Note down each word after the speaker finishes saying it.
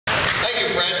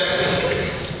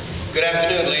Good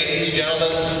afternoon, ladies,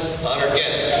 gentlemen, honored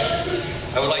guests.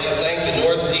 I would like to thank the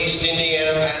Northeast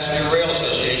Indiana Passenger Rail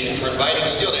Association for inviting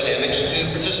Steel Dynamics to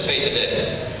participate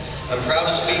today. I'm proud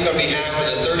to speak on behalf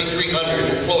of the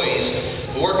 3,300 employees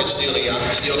who work at Steel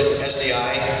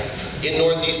SDI in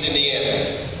Northeast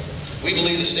Indiana. We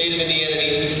believe the state of Indiana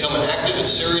needs to become an active and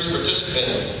serious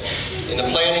participant in the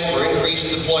planning for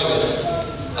increased deployment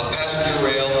of passenger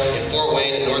rail in Fort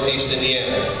Wayne and Northeast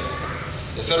Indiana.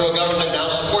 The federal government now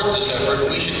supports this effort,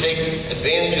 and we should take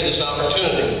advantage of this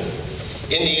opportunity.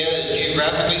 Indiana is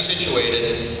geographically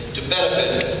situated to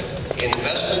benefit in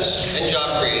investments and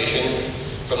job creation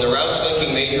from the routes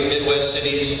linking major Midwest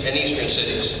cities and eastern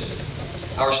cities.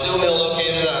 Our steel mill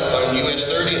located on US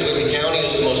 30 in Whitley County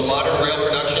is the most modern rail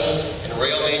production and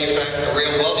rail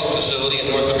welding facility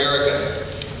in North America.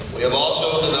 We have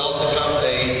also developed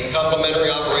a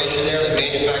complementary operation there that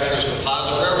manufactures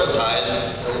composite railroad ties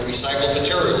from recycled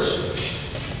materials.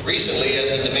 Recently,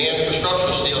 as the demand for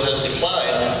structural steel has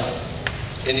declined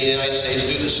in the United States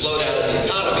due to the slowdown in the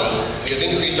economy, we have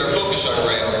increased our focus on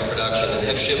rail production and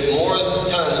have shipped more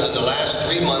tons in the last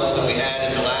 3 months than we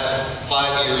had in the last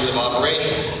 5 years of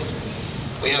operations.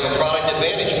 We have a product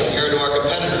advantage compared to our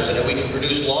competitors in that we can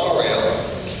produce long rail.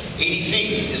 80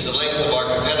 feet is the length of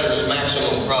our competitors'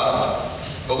 maximum product,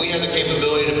 but we have the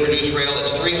capability to produce rail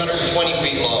that's 320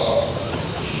 feet long.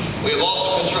 We have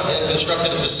also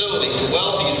constructed a facility to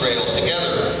weld these rails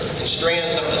together in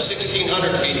strands up to 1,600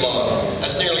 feet long.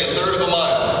 That's nearly a third of a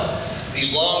mile. These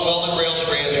long welded rail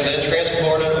strands are then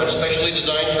transported on specially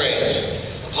designed trains.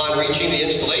 Upon reaching the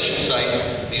installation site,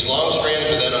 these long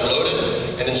strands are then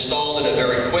unloaded and installed in a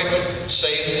very quick,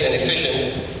 safe, and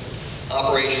efficient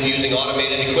operation using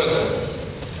automated equipment.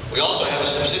 We also have a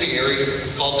subsidiary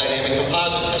called Dynamic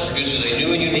Composite that produces a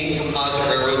new and unique composite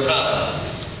railroad tie.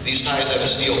 These ties have a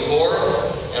steel core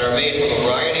and are made from a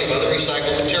variety of other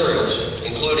recycled materials,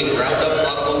 including ground-up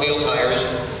automobile tires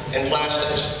and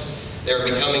plastics. They are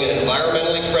becoming an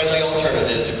environmentally friendly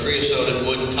alternative to creosoted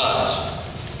wood ties.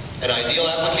 An ideal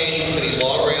application for these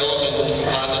long rails and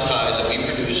composite ties that we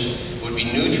produce would be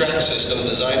new track system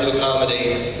designed to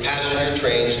accommodate passenger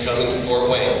trains coming to Fort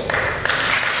Wayne.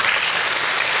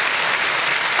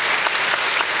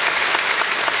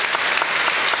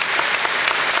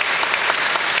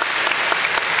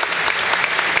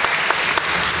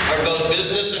 On both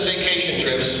business and vacation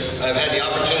trips, I've had the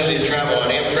opportunity to travel on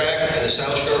Amtrak and the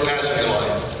South Shore Passenger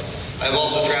Line. I've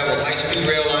also traveled high-speed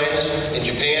rail lines in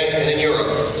Japan and in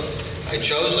Europe. I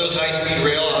chose those high-speed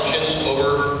rail options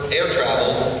over air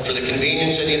travel for the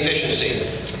convenience and the efficiency.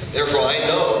 Therefore, I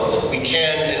know we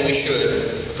can and we should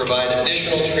provide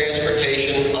additional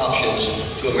transportation options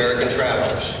to American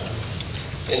travelers.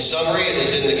 In summary, it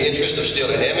is in the interest of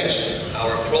Steel Dynamics,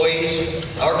 our employees,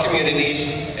 our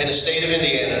communities, and the state of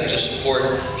Indiana to support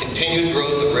continued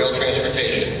growth of rail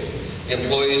transportation. The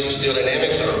employees of Steel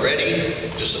Dynamics are ready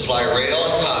to supply rail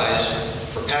and ties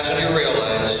for passenger rail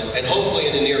lines, and hopefully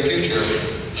in the near future,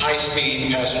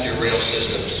 high-speed passenger rail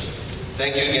systems.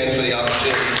 Thank you again for the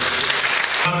opportunity.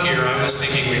 Out here, I was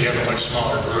thinking we'd have a much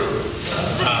smaller group.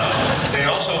 They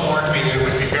also warned me that it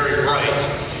would be very bright,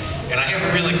 and I have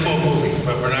a really cool movie,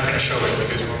 but we're not going to show it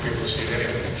because you won't be able to see it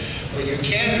anyway. But you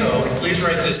can go, and please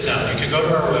write this down, you can go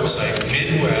to our website,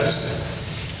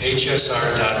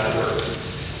 midwesthsr.org.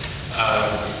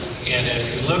 And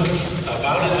if you look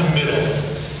about in the middle,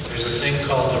 there's a thing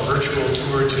called the virtual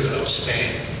tour of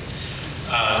Spain.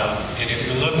 And if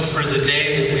you look for the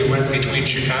day that we went between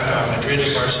Madrid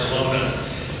and Barcelona,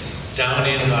 down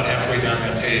in about halfway down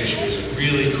that page, there's a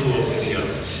really cool video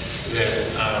that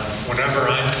whenever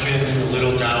I'm feeling a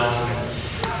little down, and,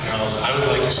 I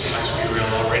would like to see high-speed rail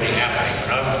already happening.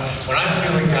 When I'm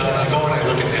feeling down, I go and I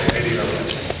look at that video,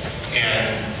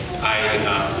 and I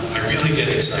really get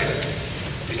excited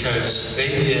because they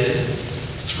did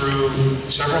through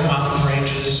several mountain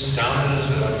ranges down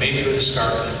into a major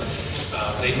escarpment.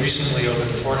 They recently opened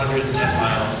a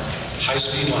 410-mile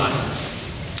high-speed line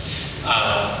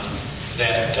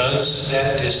that does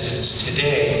that distance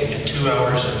today in 2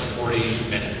 hours and 40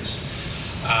 minutes.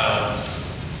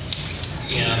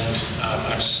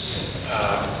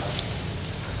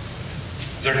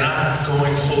 They're not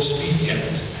going full speed yet.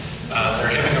 They're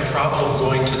having a problem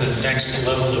going to the next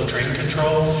level of train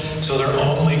control, so they're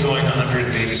only going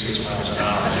 186 miles an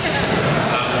hour.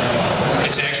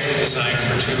 It's actually designed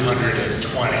for 220.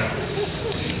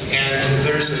 And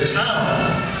there's a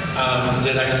town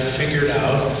that I figured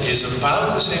out is about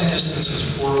the same distance as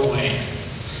Fort Wayne.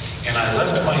 And I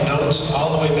left my notes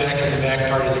all the way back in the back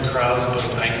part of the crowd, but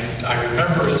I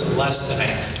remember it's less than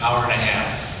an hour and a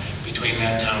half between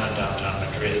that town and downtown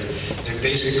Madrid. Madrid. They've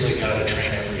basically got a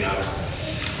train every hour.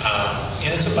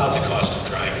 And it's about the cost of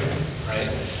driving, right?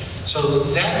 So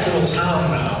that little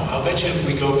town now, I'll bet you if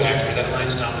we go back there, that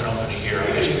line's not been open a year, I'll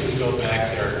bet you if we go back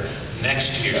there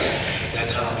next year,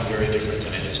 that town will be very different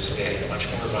than it is today. Much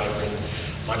more vibrant,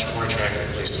 much more attractive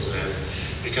place to live,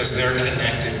 because they're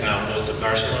connected now both to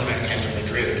Barcelona and to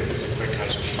Madrid with a quick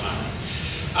high-speed line.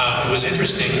 It was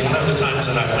interesting, one of the times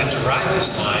that I went to ride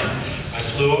this line, I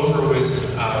flew over with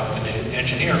an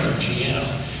engineer from GM,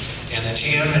 and the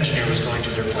GM engineer was going to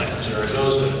their plant in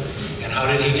Zaragoza. And how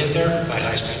did he get there? By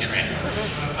high-speed train.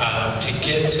 To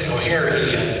get to O'Hare,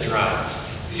 he had to drive.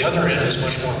 The other end is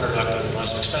much more productive and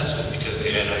less expensive because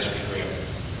they had high-speed rail.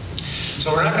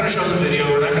 So we're not going to show the video,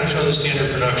 we're not going to show the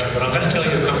standard production, but I'm going to tell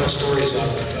you a couple stories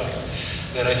off the cuff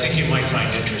that I think you might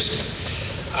find interesting.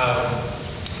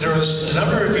 There was a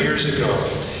number of years ago,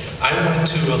 I went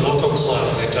to a local club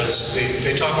that does,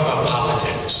 they talk about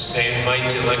politics. They invite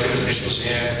elected officials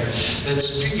in.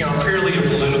 It's, you know, purely a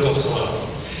political club.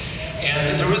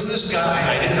 And there was this guy,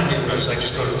 I didn't know who he was, I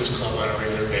just go to this club on a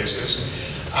regular basis.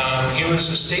 He was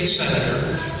a state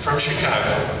senator from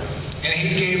Chicago, and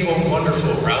he gave a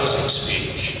wonderful, rousing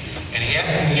speech. And he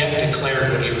hadn't yet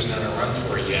declared what he was going to run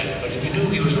for yet, but we knew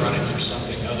he was running for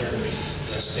something other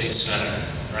than state senator,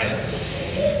 right?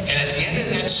 And at the end of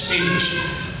that speech,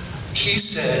 he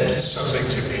said something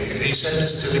to me. He said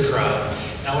this to the crowd.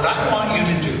 Now what I want you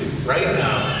to do right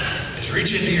now is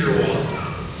reach into your wallet.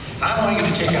 And I want you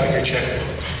to take out your checkbook.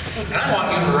 And I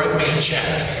want you to write me a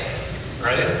check,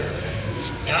 right?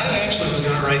 And I actually was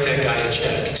going to write that guy a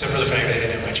check, except for the fact that I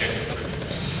didn't have my checkbook with me.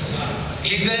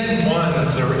 He then won and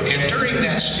during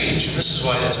that speech, and this is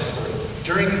why that's important,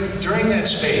 during that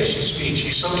speech,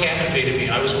 he so captivated me,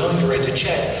 I was willing to write the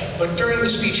check, but during the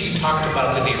speech he talked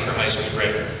about the need for high-speed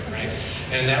rail, right?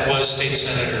 And that was State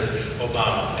Senator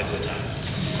Obama at the time.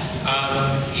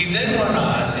 He then went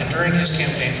on, and during his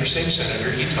campaign for state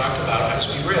senator, he talked about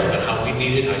high-speed rail and how we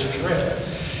needed high-speed rail.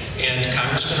 And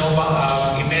Congressman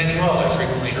Emanuel, I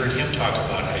frequently heard him talk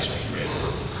about high-speed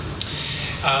rail.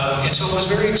 And so I was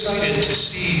very excited to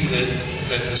see that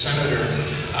the senator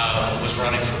was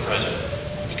running for president,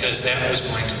 because that was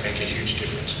going to make a huge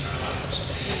difference in our lives.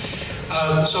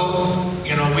 So,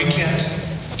 you know, we can't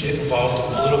get involved in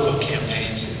political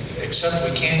campaigns, except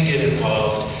we can get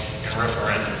involved in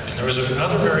referendum. And there was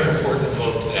another very important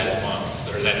vote that month,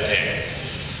 or that day.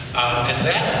 And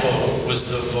that vote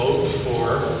was the vote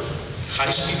for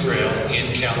high-speed rail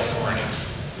in California.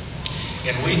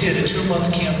 And we did a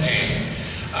 2-month campaign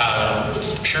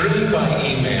purely by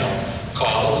email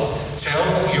called Tell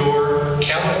Your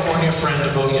California Friend to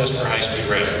Vote Yes for High-Speed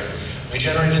Rail. We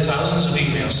generated thousands of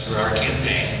emails through our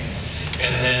campaign.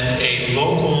 And then a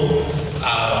local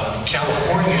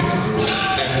California group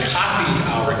then copied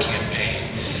our campaign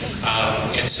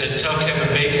and said, tell Kevin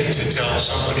Bacon to tell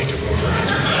somebody to vote for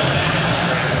high-speed rail.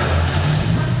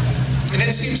 And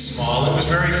it seems small, it was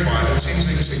very fun, it seems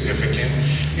insignificant.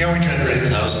 You know, we generated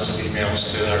thousands of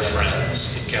emails to our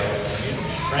friends in California,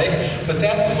 right? But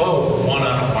that vote won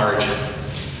on a margin.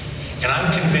 And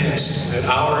I'm convinced that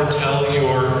our Tell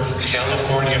Your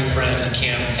California Friend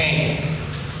campaign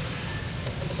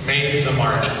made the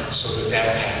margin so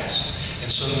that passed.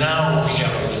 And so now we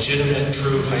have a legitimate,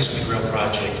 true high-speed rail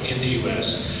project in the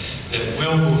U.S. that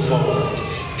will move forward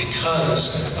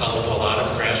because of a lot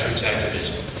of grassroots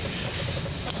activism.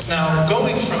 Now,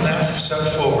 going from that step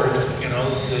forward, you know,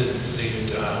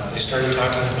 they started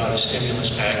talking about a stimulus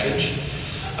package.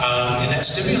 And that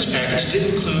stimulus package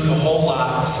did include a whole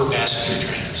lot for passenger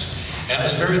trains. And that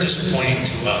was very disappointing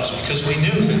to us because we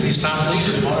knew that these top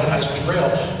leaders wanted high-speed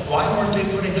rail. Why weren't they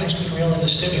putting high-speed rail in the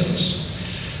stimulus?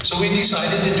 So we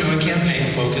decided to do a campaign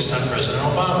focused on President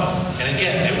Obama. And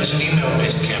again, it was an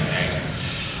email-based campaign.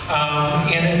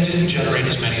 And it didn't generate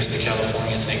as many as the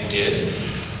California thing did.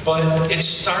 But it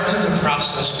started the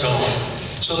process going.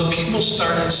 So the people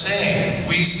started saying,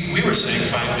 we were saying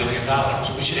 $5 billion.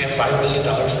 We should have $5 billion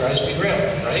for high-speed rail,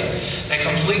 right? That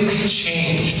completely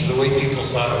changed the way people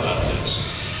thought about this.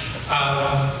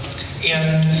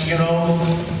 And, you know,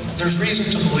 there's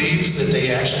reason to believe that they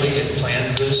actually had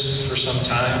planned this for some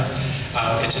time.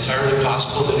 It's entirely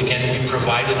possible that, again, we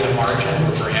provided the margin,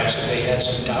 or perhaps if they had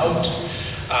some doubt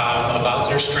about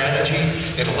their strategy,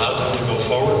 it allowed them to go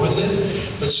forward with it.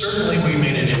 But certainly we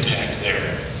made an impact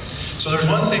there. So there's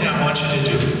one thing I want you to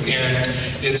do, and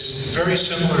it's very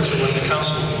similar to what the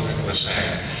councilwoman was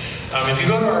saying. If you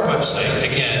go to our website,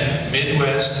 again,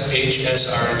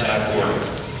 midwesthsr.org,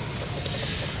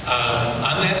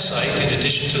 on that site, in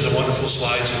addition to the wonderful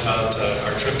slides about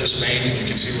our trip to Spain, and you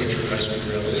can see what true high-speed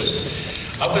rail is,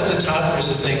 Up at the top, there's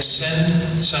a thing,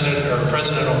 send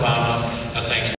President Obama a thank you.